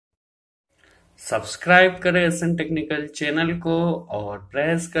Subscribe करें SN technical channel को और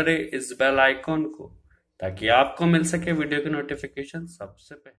प्रेस करें इस बेल आइकॉन को ताकि आपको मिल सके वीडियो की नोटिफिकेशन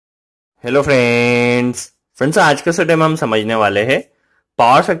सबसे पहले। हेलो फ्रेंड्स आज के स्टडी में हम समझने वाले हैं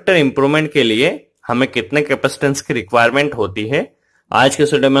पावर फैक्टर इंप्रूवमेंट के लिए हमें कितने कैपेसिटेंस की रिक्वायरमेंट होती है। आज के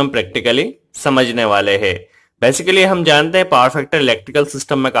स्टडी में हम प्रैक्टिकली समझने वाले हैं। बेसिकली हम जानते हैं पावर फैक्टर इलेक्ट्रिकल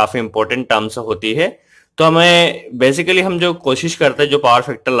सिस्टम में काफी इंपॉर्टेंट टर्म्स होती है, तो हमें बेसिकली हम जो कोशिश करते हैं जो पावर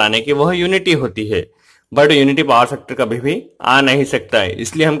फैक्टर लाने की वह यूनिटी होती है, बट यूनिटी पावर फैक्टर कभी भी आ नहीं सकता है।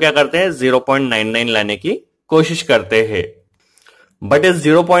 इसलिए हम क्या करते हैं 0.99 लाने की कोशिश करते हैं। बट इस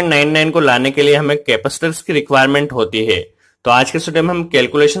 0.99 को लाने के लिए हमें कैपेसिटर्स की रिक्वायरमेंट होती है। तो आज के स्टूडियो में हम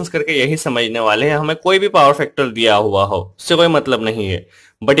कैलकुलेशंस करके यही समझने वाले हैं। हमें कोई भी पावर फैक्टर दिया हुआ हो उससे कोई मतलब नहीं है,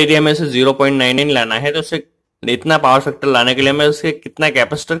 बट यदि हमें इसे 0.99 लाना है तो उसे इतना पावर फैक्टर लाने के लिए हमें उसके कितना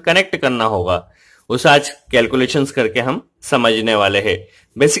कैपेसिटर कनेक्ट करना होगा उसे आज कैलकुलेशंस करके हम समझने वाले हैं।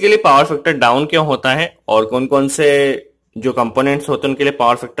 बेसिकली पावर फैक्टर डाउन क्यों होता है और कौन कौन से जो कंपोनेंट्स होते हैं उनके लिए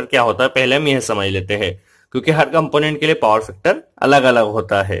पावर फैक्टर क्या होता है पहले हम यह समझ लेते हैं, क्योंकि हर कंपोनेंट के लिए पावर फैक्टर अलग अलग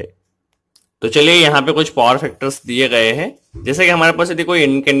होता है। तो चलिए यहाँ पे कुछ पावर फैक्टर्स दिए गए हैं। जैसे कि हमारे पास यदि कोई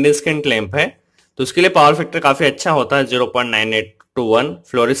इनकैंडेसेंट लैंप है तो उसके लिए पावर फैक्टर काफी अच्छा होता है 0.98 to 1,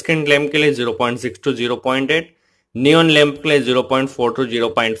 फ्लोरेसेंट लैंप के लिए 0.6 to 0.8, नियॉन लैंप के लिए 0.4 to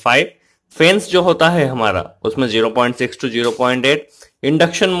 0.5, फैंस जो होता है हमारा उसमें 0.6 to 0.8,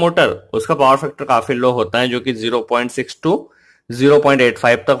 इंडक्शन मोटर उसका पावर फैक्टर काफी लो होता है जो कि 0.6 to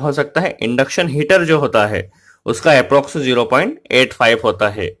 0.85 तक हो सकता है। इंडक्शन हीटर जो होता है उसका अप्रोक्स 0.85 होता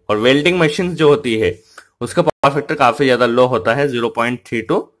है, और वेल्डिंग मशीन जो होती है उसका पावर फैक्टर काफी ज्यादा लो होता है 0.3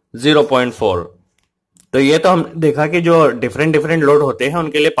 to 0.4। तो ये तो हम देखा कि जो डिफरेंट लोड होते हैं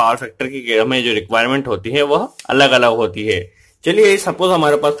उनके लिए पावर फैक्टर की हमें जो रिक्वायरमेंट होती है वह अलग अलग होती है। चलिए सपोज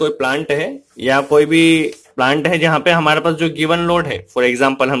हमारे पास कोई प्लांट है या कोई भी प्लांट है जहां पे हमारे पास जो गिवन लोड है, फॉर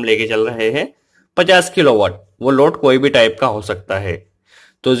एग्जांपल हम लेके चल रहे हैं 50 किलोवाट, वो लोड कोई भी टाइप का हो सकता है।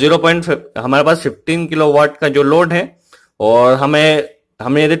 तो हमारे पास 15 किलोवाट का जो लोड है और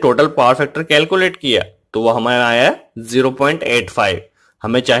हमने यदि टोटल पावर फैक्टर कैलकुलेट किया तो वो हमें आया 0.85।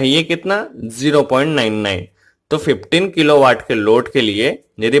 हमें चाहिए कितना 0.99। तो 15 किलोवाट के लोड के लिए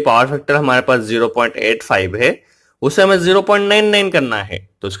यदि पावर फैक्टर हमारे पास 0.85 है उसे हमें 0.99 करना है,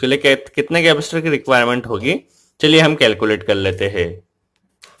 तो उसके लिए कितने कैपेसिटर की रिक्वायरमेंट होगी चलिए हम कैलकुलेट कर लेते हैं।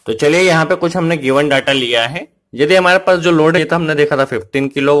 तो चलिए यहाँ पे कुछ हमने गिवन डाटा लिया है। यदि हमारे पास जो लोड है तो हमने देखा था 15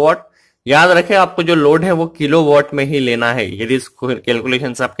 किलोवाट। याद रखें आपको जो लोड है वो किलोवाट में ही लेना है। यदि इसको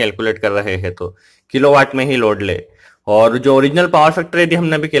कैलकुलेशन आप कैलकुलेट कर रहे हैं तो किलोवाट में ही लोड ले। और जो ओरिजिनल पावर फैक्टर यदि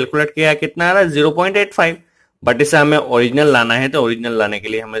हमने अभी कैलकुलेट किया कितना आ रहा है 0.85, बट इसे हमें ओरिजिनल लाना है तो ओरिजिनल लाने के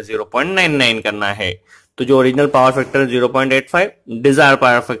लिए हमें 0.99 करना है। तो जो ओरिजिनल पावर फैक्टर है 0.85, डिजायर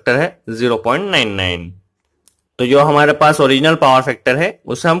पावर फैक्टर है 0.99। तो जो हमारे पास ओरिजिनल पावर फैक्टर है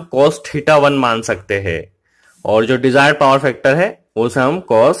उसे हम cos θ1 मान सकते हैं, और जो डिजायर पावर फैक्टर है उसे हम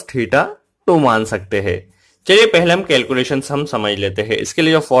cos θ2 मान सकते हैं। चलिए पहले हम कैलकुलेशन हम समझ लेते हैं। इसके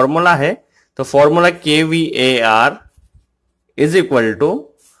लिए जो फॉर्मूला है तो formula kVAR is equal to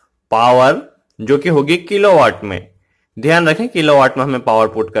power जो कि होगी किलोवाट में। ध्यान रखें किलोवाट में हमें पावर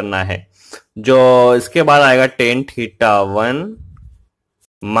पुट करना है। जो इसके बाद आएगा tan θ1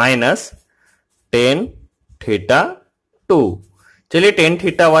 माइनस tan θ2। चलिए tan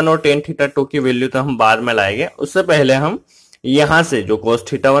θ1 और tan θ2 की वैल्यू तो हम बाद में लाएंगे, उससे पहले हम यहां से जो cos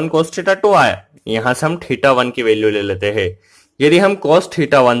θ1 cos θ2 आया यहां से हम θ1 की वैल्यू ले लेते हैं। यदि हम cos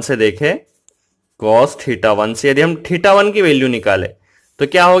θ1 से देखें, cos θ1 से यदि हम θ1 की वैल्यू निकाले तो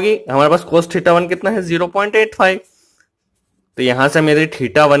क्या होगी, हमारे पास cos θ1 कितना है 0.85। तो यहां से हम यदि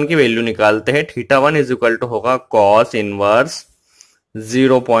θ1 की वैल्यू निकालते हैं θ1 इज इक्वल टू होगा cos इनवर्स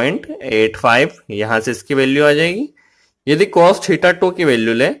 0.85। यहां से इसकी वैल्यू आ जाएगी। यदि cos θ2 की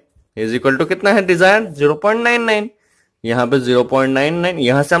वैल्यू ले इज इक्वल टू कितना है डिजायर 0.99। यहां पे 0.99,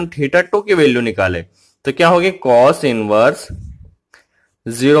 यहां से हम θ2 की वैल्यू निकाले तो क्या होगी cos इनवर्स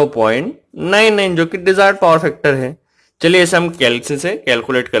 0.99 जो कि डिजायर्ड पावर फैक्टर है। चलिए इसे हम कैलसी से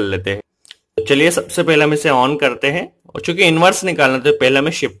कैलकुलेट कर लेते हैं। तो चलिए सबसे पहले हम इसे ऑन करते हैं, और चूंकि इनवर्स निकालना तो पहले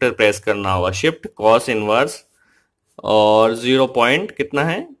हमें शिफ्ट प्रेस करना होगा। शिफ्ट cos इनवर्स और 0 पॉइंट कितना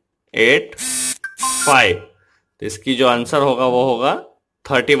है 85। तो इसकी जो आंसर होगा वो होगा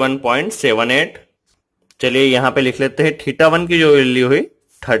 31.78। चलिए यहां पे लिख लेते हैं θ1 की जो वैल्यू हुई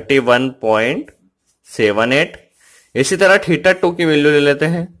 31.78। इसी तरह θ2 की वैल्यू ले लेते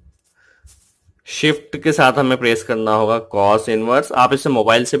हैं। शिफ्ट के साथ हमें प्रेस करना होगा cos इनवर्स। आप इसे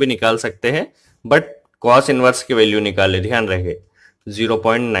मोबाइल से भी निकाल सकते हैं, बट cos इनवर्स की वैल्यू निकाले, ध्यान रहे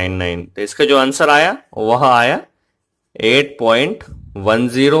 0.99। तो इसका जो आंसर आया वह आया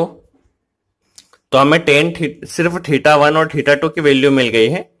 8.10। तो हमें सिर्फ θ1 और θ2 की वैल्यू मिल गई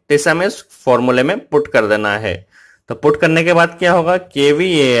है। तो इसे हमें इस फॉर्मूले में पुट कर देना है। तो पुट करने के बाद क्या होगा,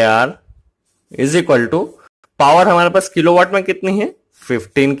 kVAR is equal to, power हमारे पास किलोवाट में कितनी है,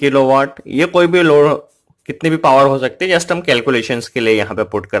 15 किलोवाट। ये कोई भी लोड, कितनी भी पावर हो सकती है, जस्ट हम कैलकुलेशंस के लिए यहाँ पे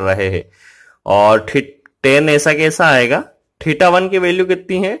पुट कर रहे हैं। और 10 ऐसा कैसा आएगा, θ1 की वैल्यू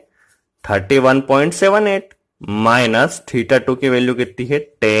कितनी है 31.78 माइनस θ2 की वैल्यू कितनी है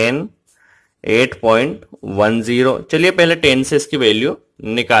 10 8.10। चलिए पहले 10 से इसकी वैल्यू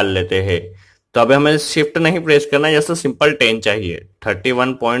निकाल लेते हैं। तो अभी हमें शिफ्ट नहीं प्रेस करना है, जैसे सिंपल 10 चाहिए।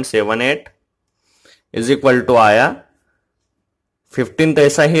 31.78 इज इक्वल टू आया 15 तो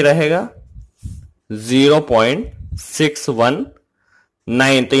ऐसा ही रहेगा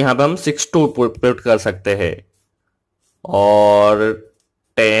 0.619, तो यहां पे हम 62 पुट कर सकते हैं। और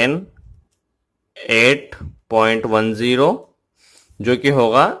 10 8.10 जो कि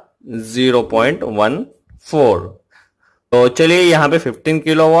होगा 0.14। तो चलिए यहाँ पे 15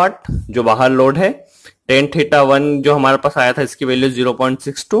 किलोवाट जो बाहर लोड है, tan θ1 जो हमारे पास आया था इसकी वैल्यू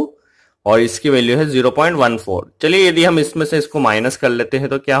 0.62 और इसकी वैल्यू है 0.14। चलिए यदि हम इसमें से इसको माइनस कर लेते हैं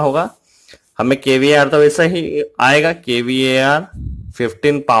तो क्या होगा, हमें kVAR तो वैसा ही आएगा, kVAR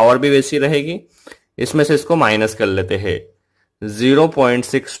 15 पावर भी वैसी रहेगी। इसमें से इसको माइनस कर लेते हैं,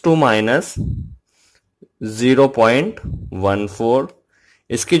 0.62 माइनस 0.14,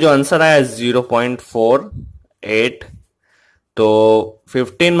 इसकी जो आंसर आया 0.48। तो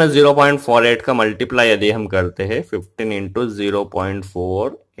 15 में 0.48 का मल्टीप्लाई यदि हम करते हैं 15 इंटू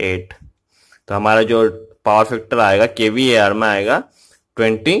 0.48, तो हमारा जो पावर फैक्टर आएगा kVAR में आएगा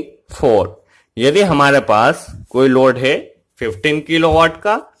 24। यदि हमारे पास कोई लोड है 15 किलोवाट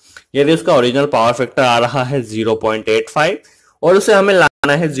का, यदि उसका ओरिजिनल पावर फैक्टर आ रहा है 0.85 और उसे हमें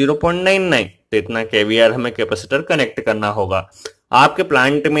लाना है 0.99, तो इतना kVAR हमें कैपेसिटर कनेक्ट करना होगा। आपके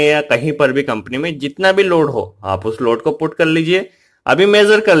प्लांट में या कहीं पर भी कंपनी में जितना भी लोड हो, आप उस लोड को पुट कर लीजिए, अभी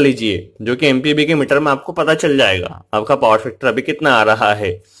मेजर कर लीजिए, जो कि एमपीबी के मीटर में आपको पता चल जाएगा आपका पावर फैक्टर अभी कितना आ रहा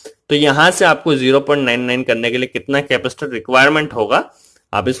है। तो यहां से आपको 0.99 करने के लिए कितना कैपेसिटर रिक्वायरमेंट होगा,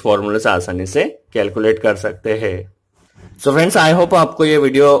 आप इस फॉर्मूले से आसानी से कैलकुलेट कर सकते हैं। सो फ्रेंड्स, आई होप आपको ये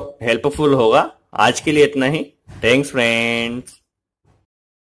वीडियो हेल्पफुल होगा। आज के लिए इतना ही। Thanks friends.